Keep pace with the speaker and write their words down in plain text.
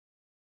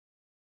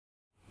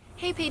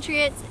Hey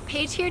Patriots,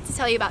 Paige here to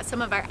tell you about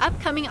some of our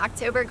upcoming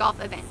October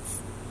golf events.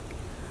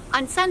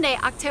 On Sunday,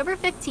 October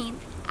 15th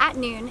at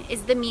noon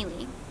is the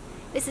Melee.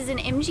 This is an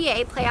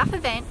MGA playoff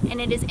event and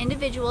it is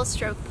individual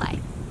stroke play.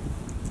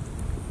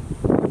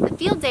 The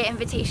Field Day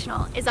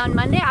Invitational is on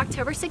Monday,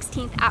 October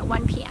 16th at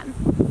 1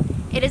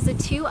 p.m. It is a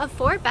 2 of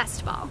 4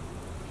 best ball.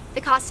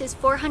 The cost is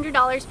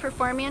 $400 per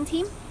 4-man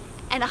team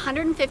and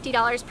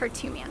 $150 per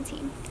 2-man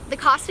team. The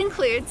cost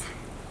includes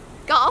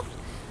golf,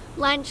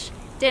 lunch,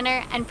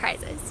 dinner, and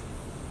prizes.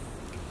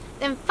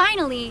 Then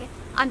finally,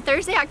 on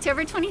Thursday,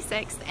 October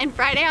 26th and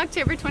Friday,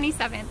 October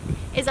 27th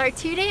is our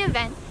 2-day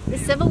event, the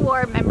Civil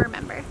War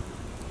Member.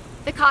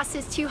 The cost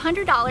is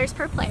 $200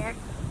 per player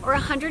or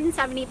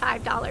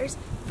 $175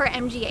 for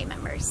MGA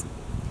members.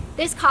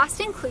 This cost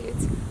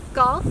includes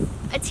golf,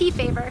 a tee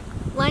favor,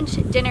 lunch,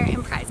 dinner,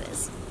 and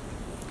prizes.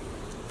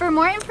 For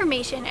more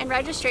information and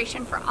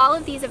registration for all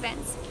of these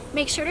events,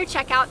 make sure to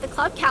check out the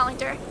club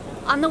calendar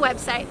on the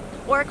website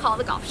or call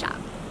the golf shop.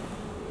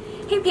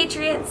 Hey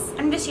Patriots,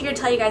 I'm just here to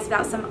tell you guys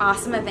about some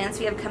awesome events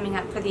we have coming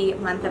up for the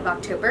month of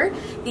October.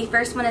 The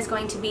first one is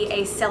going to be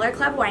a Cellar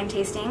Club wine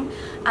tasting,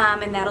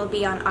 and that'll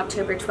be on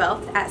October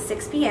 12th at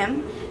 6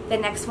 p.m. The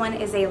next one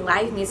is a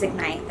live music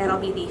night. That'll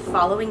be the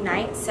following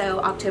night, so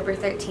October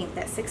 13th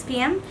at 6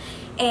 p.m.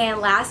 And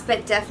last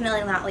but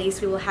definitely not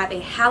least, we will have a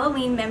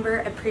Halloween member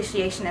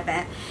appreciation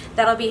event.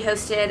 That'll be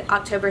hosted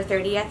October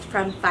 30th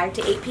from 5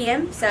 to 8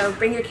 p.m. So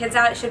bring your kids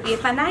out, it should be a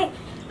fun night.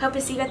 Hope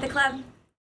to see you at the club.